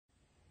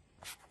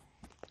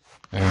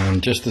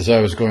And just as I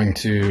was going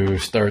to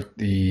start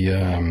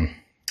the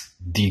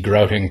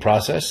de-grouting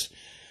process,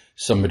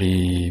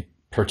 somebody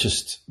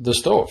purchased the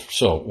stove.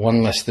 So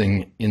one less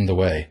thing in the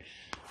way.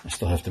 I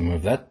still have to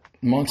move that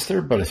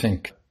monster, but I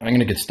think I'm going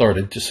to get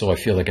started just so I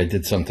feel like I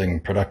did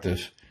something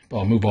productive.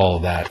 I'll move all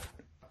of that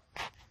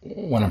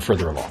when I'm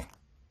further along.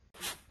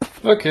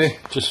 Okay,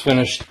 just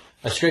finished.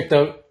 I scraped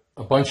out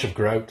a bunch of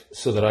grout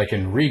so that I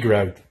can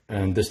re-grout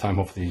and this time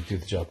hopefully do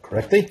the job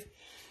correctly.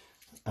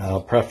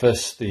 I'll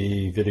preface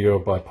the video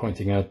by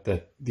pointing out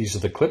that these are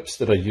the clips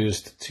that I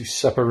used to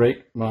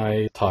separate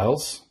my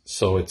tiles,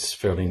 so it's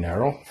fairly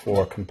narrow.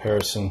 For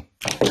comparison,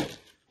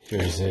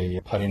 here's a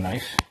putty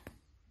knife.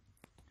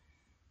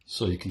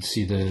 So you can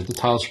see the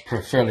tiles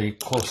are fairly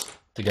close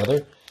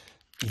together.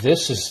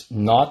 This is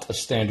not a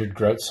standard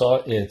grout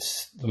saw.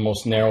 It's the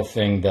most narrow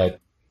thing that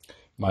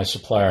my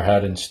supplier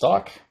had in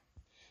stock.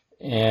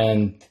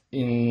 And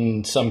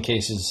in some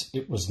cases,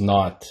 it was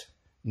not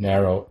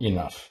narrow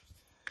enough.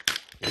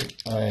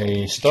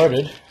 I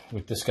started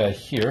with this guy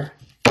here,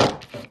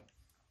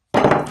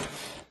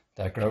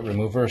 that grout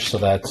remover, so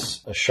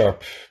that's a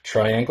sharp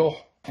triangle.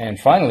 And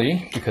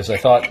finally, because I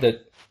thought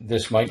that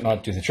this might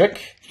not do the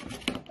trick,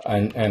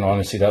 and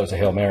honestly that was a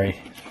Hail Mary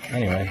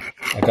anyway,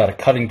 I got a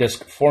cutting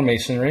disc for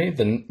masonry,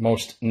 the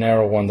most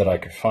narrow one that I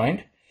could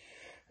find.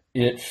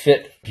 It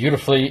fit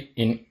beautifully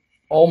in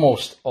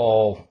almost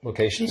all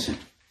locations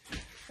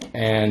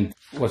and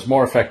was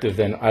more effective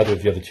than either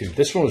of the other two.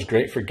 This one was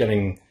great for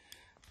getting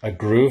a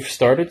groove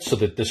started so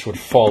that this would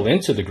fall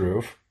into the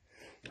groove.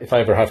 If I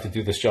ever have to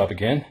do this job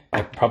again,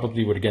 I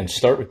probably would again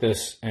start with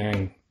this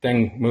and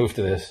then move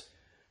to this,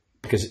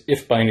 because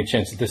if by any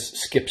chance this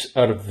skips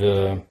out of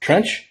the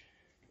trench,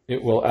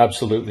 it will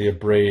absolutely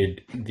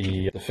abrade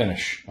the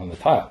finish on the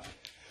tile.